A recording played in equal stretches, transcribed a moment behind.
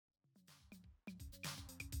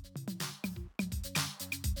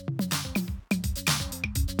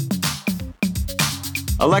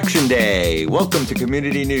Election Day. Welcome to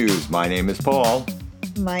Community News. My name is Paul.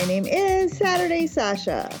 My name is Saturday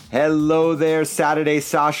Sasha. Hello there, Saturday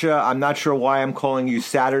Sasha. I'm not sure why I'm calling you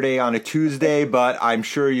Saturday on a Tuesday, but I'm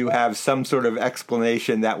sure you have some sort of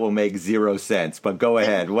explanation that will make zero sense. But go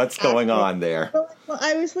ahead. What's going on there? Well,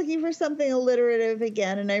 I was looking for something alliterative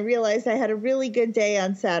again, and I realized I had a really good day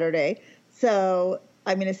on Saturday. So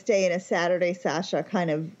I'm going to stay in a Saturday Sasha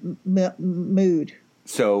kind of mood.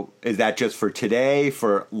 So is that just for today,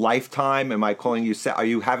 for lifetime? Am I calling you? Are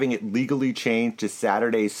you having it legally changed to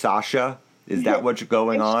Saturday Sasha? Is that what's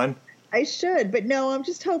going on? I should, but no, I'm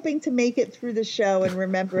just hoping to make it through the show and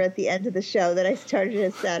remember at the end of the show that I started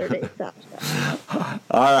as Saturday Sasha.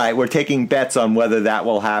 All right, we're taking bets on whether that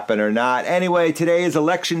will happen or not. Anyway, today is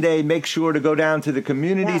Election Day. Make sure to go down to the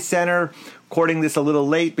community center. Recording this a little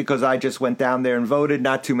late because I just went down there and voted.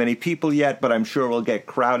 Not too many people yet, but I'm sure we'll get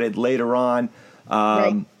crowded later on.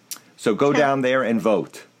 Right. So go down there and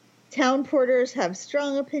vote. Town porters have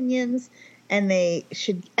strong opinions, and they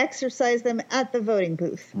should exercise them at the voting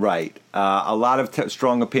booth. Right. A lot of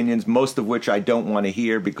strong opinions, most of which I don't want to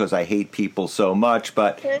hear because I hate people so much.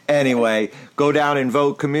 But anyway, go down and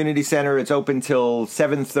vote. Community Center, it's open till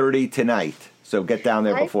 7:30 tonight. So get down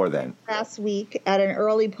there before then. Last week at an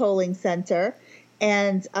early polling center,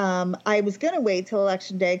 and I was going to wait till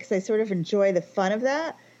Election Day because I sort of enjoy the fun of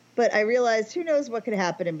that. But I realized who knows what could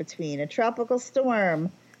happen in between. A tropical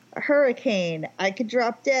storm, a hurricane, I could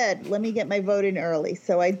drop dead. Let me get my vote in early.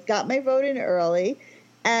 So I got my vote in early.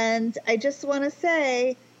 And I just want to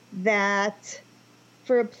say that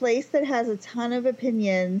for a place that has a ton of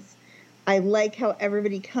opinions, I like how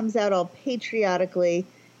everybody comes out all patriotically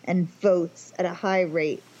and votes at a high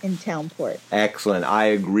rate in Townport. Excellent. I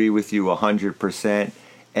agree with you 100%.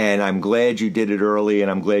 And I'm glad you did it early, and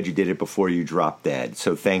I'm glad you did it before you dropped dead.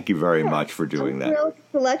 So thank you very much for doing that.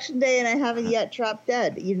 It's Election Day, and I haven't yet dropped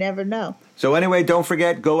dead. You never know. So anyway, don't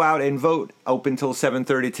forget, go out and vote. Open till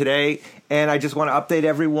 7:30 today. And I just want to update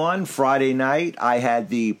everyone. Friday night, I had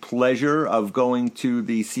the pleasure of going to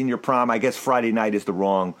the senior prom. I guess Friday night is the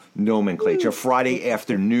wrong nomenclature. Friday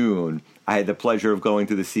afternoon, I had the pleasure of going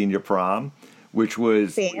to the senior prom, which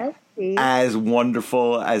was as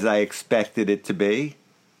wonderful as I expected it to be.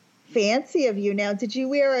 Fancy of you. Now, did you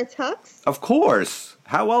wear a tux? Of course.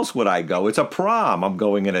 How else would I go? It's a prom. I'm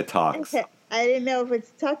going in a tux. Okay. I didn't know if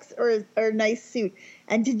it's tux or a nice suit.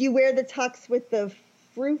 And did you wear the tux with the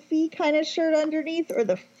froofy kind of shirt underneath or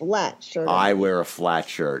the flat shirt? I wear a flat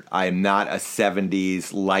shirt. I'm not a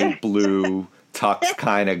 70s light blue tux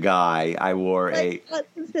kind of guy. I wore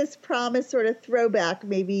Since this prom is sort of throwback,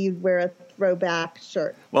 maybe you'd wear a throwback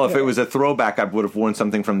shirt. Well, if it was a throwback, I would have worn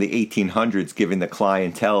something from the 1800s, given the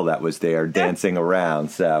clientele that was there dancing around.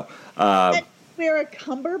 So, wear a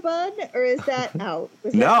cummerbund, or is that out?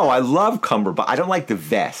 No, I love cummerbund. I don't like the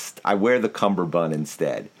vest. I wear the cummerbund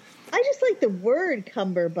instead. I just like the word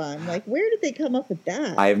cummerbund. Like, where did they come up with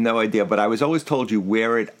that? I have no idea, but I was always told you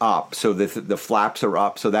wear it up so that the flaps are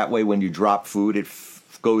up, so that way when you drop food, it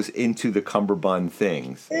goes into the cummerbund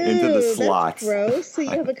things, into the slots. That's gross. So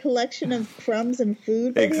you have a collection of crumbs and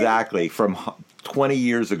food? Exactly. From 20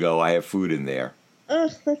 years ago, I have food in there.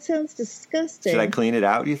 Ugh, that sounds disgusting. Should I clean it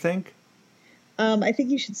out, you think? I think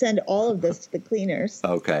you should send all of this to the cleaners.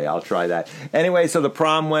 Okay, I'll try that. Anyway, so the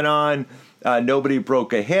prom went on. Nobody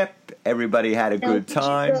broke a hip. Everybody had a good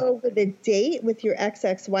time. Did you go with a date with your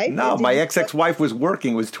ex-wife? No, my ex-wife was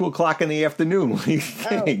working. It was 2:00 in the afternoon. What do you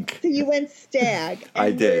think? So you went stag. I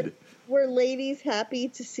did. Were ladies happy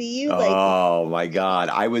to see you? Oh, my God.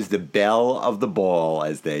 I was the belle of the ball,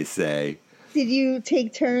 as they say. Did you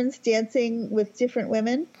take turns dancing with different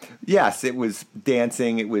women? Yes, it was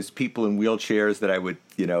dancing. It was people in wheelchairs that I would,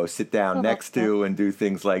 sit down next to and do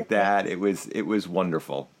things like that. It was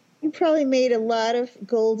wonderful. You probably made a lot of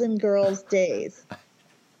Golden Girls days.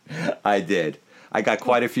 I did. I got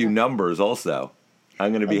quite a few numbers also.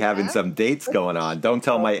 I'm going to be having some dates going on. Don't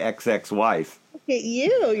tell my ex-wife. Look at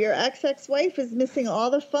you. Your ex-wife is missing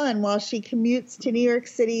all the fun while she commutes to New York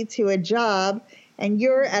City to a job, and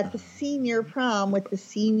you're at the senior prom with the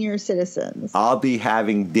senior citizens. I'll be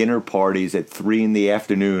having dinner parties at 3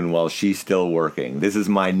 p.m. while she's still working. This is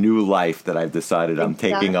my new life that I've decided I'm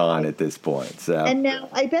taking on at this point. So. And now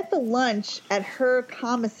I bet the lunch at her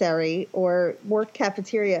commissary or work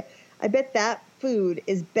cafeteria, I bet that food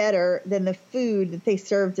is better than the food that they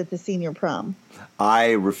served at the senior prom.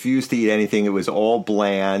 I refused to eat anything. It was all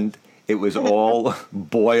bland. It was all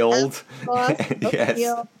boiled.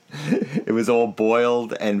 Yes. It was all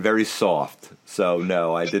boiled and very soft. So,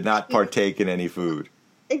 no, I did not partake in any food.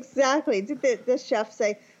 Exactly. Did the chef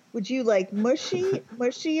say, would you like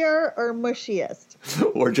mushier, or mushiest?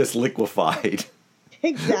 Or just liquefied.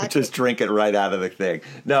 Exactly. Just drink it right out of the thing.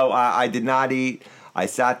 No, I did not eat. I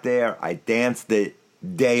sat there. I danced the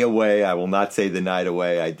day away. I will not say the night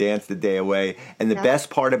away. I danced the day away. And the best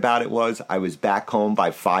part about it was I was back home by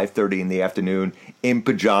 5:30 in the afternoon in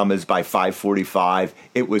pajamas by 5:45.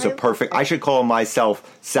 It was a perfect, I should call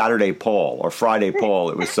myself Saturday Paul or Friday Paul.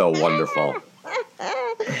 It was so wonderful.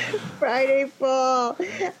 Friday Paul.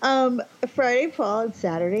 Friday Paul and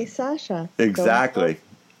Saturday Sasha. Exactly.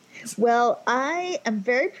 Well, I am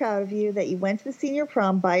very proud of you that you went to the senior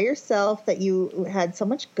prom by yourself, that you had so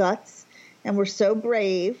much guts and were so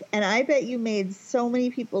brave. And I bet you made so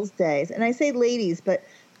many people's days. And I say ladies, but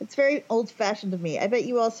it's very old-fashioned of me. I bet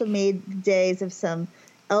you also made the days of some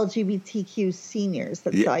LGBTQ seniors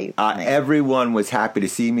that saw you. Everyone was happy to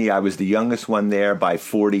see me. I was the youngest one there by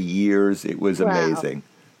 40 years. It was amazing.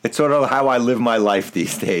 It's sort of how I live my life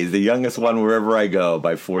these days. The youngest one wherever I go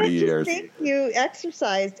by 40 years. I think you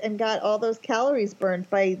exercised and got all those calories burned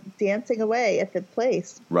by dancing away at the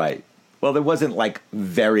place. Right. Well, there wasn't like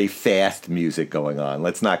very fast music going on.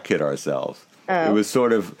 Let's not kid ourselves. Oh. It was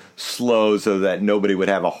sort of slow so that nobody would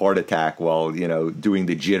have a heart attack while, doing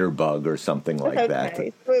the jitterbug or something like that.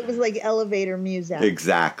 So it was like elevator music.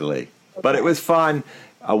 Exactly. Okay. But it was fun.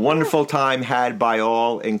 A wonderful time had by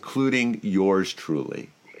all, including yours truly.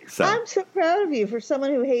 So. I'm so proud of you for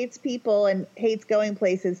someone who hates people and hates going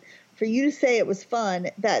places. For you to say it was fun,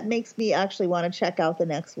 that makes me actually want to check out the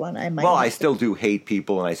next one. I still do hate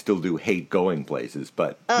people and I still do hate going places,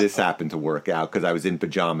 but this happened to work out because I was in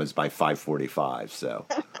pajamas by 5:45. So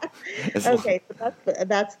okay, so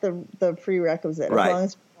that's the prerequisite. Right. As long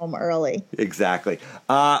as you're home early. Exactly.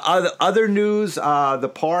 Other news: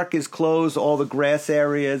 the park is closed. All the grass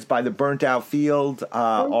areas by the burnt out field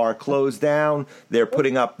are closed down. They're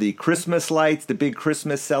putting up the Christmas lights, the big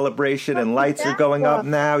Christmas celebration, and lights are going up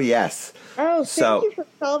now. Yes. Oh, thank you for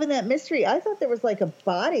solving that mystery. I thought there was like a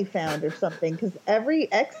body found or something because every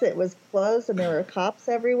exit was closed and there were cops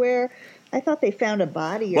everywhere. I thought they found a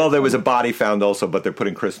body. Well, there was a body found also, but they're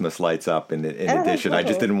putting Christmas lights up in addition. I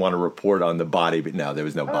just didn't want to report on the body, but no, there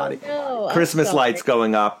was no body. No, Christmas lights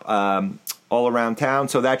going up all around town,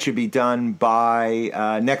 so that should be done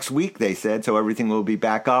by next week, they said. So everything will be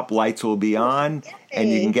back up, lights will be on, and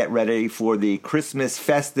you can get ready for the Christmas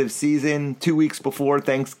festive season 2 weeks before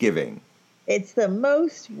Thanksgiving. It's the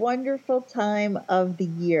most wonderful time of the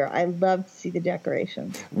year. I love to see the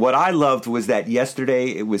decorations. What I loved was that yesterday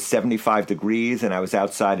it was 75 degrees and I was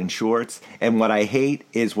outside in shorts. And what I hate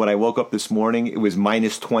is when I woke up this morning, it was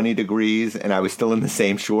minus 20 degrees and I was still in the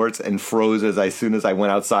same shorts and froze as soon as I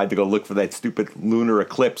went outside to go look for that stupid lunar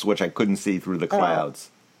eclipse, which I couldn't see through the clouds.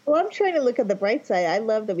 Well, I'm trying to look at the bright side. I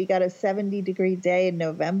love that we got a 70-degree day in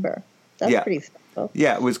November. That's pretty special.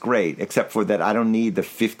 Yeah, it was great, except for that I don't need the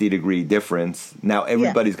 50-degree difference. Now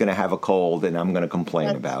everybody's going to have a cold, and I'm going to complain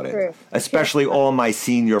about it. Especially all my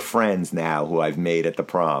senior friends now who I've made at the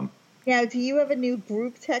prom. Now, do you have a new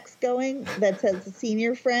group text going that says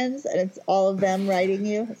senior friends, and it's all of them writing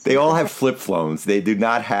you? They all have flip phones. They do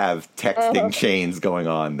not have texting chains going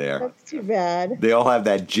on there. That's too bad. They all have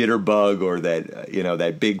that jitterbug or that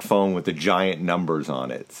that big phone with the giant numbers on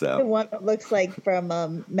it. So the one that looks like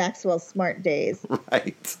from Maxwell's Smart Days.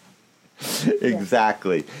 Right.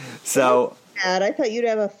 Exactly. So. I thought you'd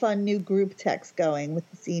have a fun new group text going with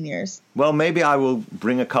the seniors. Well, maybe I will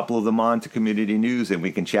bring a couple of them on to Community News and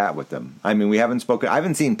we can chat with them. I mean, we haven't spoken. I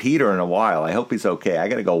haven't seen Peter in a while. I hope he's okay. I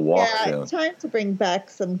got to go walk soon. It's time to bring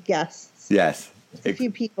back some guests. Yes. Just a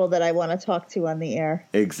few people that I want to talk to on the air.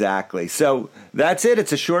 Exactly. So that's it.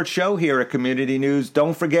 It's a short show here at Community News.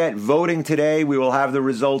 Don't forget, voting today. We will have the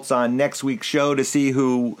results on next week's show to see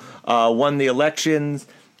who won the elections.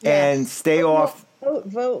 Yes. And stay off.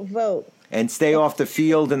 Vote. And stay off the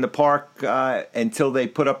field in the park until they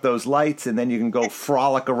put up those lights, and then you can go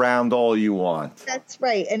frolic around all you want. That's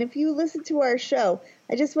right. And if you listen to our show,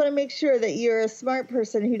 I just want to make sure that you're a smart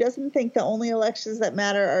person who doesn't think the only elections that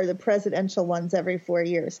matter are the presidential ones every 4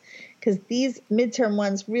 years. Because these midterm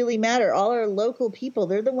ones really matter. All our local people,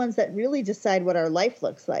 they're the ones that really decide what our life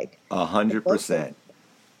looks like. 100%.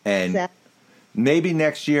 And maybe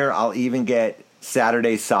next year I'll even get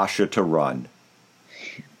Saturday Sasha to run.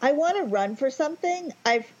 I want to run for something.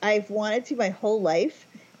 I've wanted to my whole life.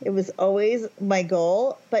 It was always my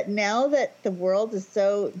goal. But now that the world is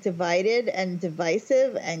so divided and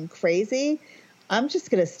divisive and crazy, I'm just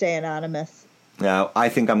going to stay anonymous. Now, I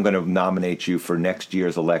think I'm going to nominate you for next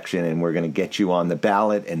year's election, and we're going to get you on the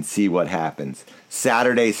ballot and see what happens.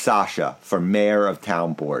 Saturday Sasha for mayor of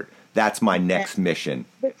Townport. That's my next mission.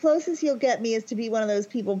 The closest you'll get me is to be one of those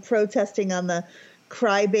people protesting on the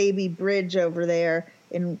Crybaby Bridge over there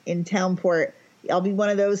in Townport I'll be one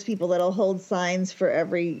of those people that'll hold signs for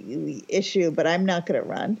every issue, but I'm not going to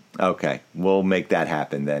run. Okay, we'll make that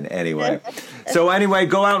happen then. Anyway, so anyway,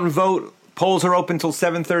 go out and vote. Polls are open till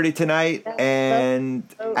 7:30 tonight, and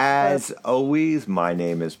as always, my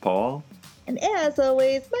name is Paul. And as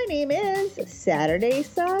always, my name is Saturday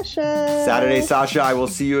Sasha. Saturday Sasha, I will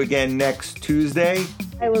see you again next Tuesday.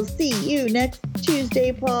 I will see you next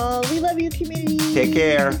Tuesday, Paul. We love you, community. Take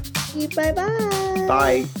care. Bye-bye.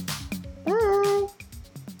 Bye.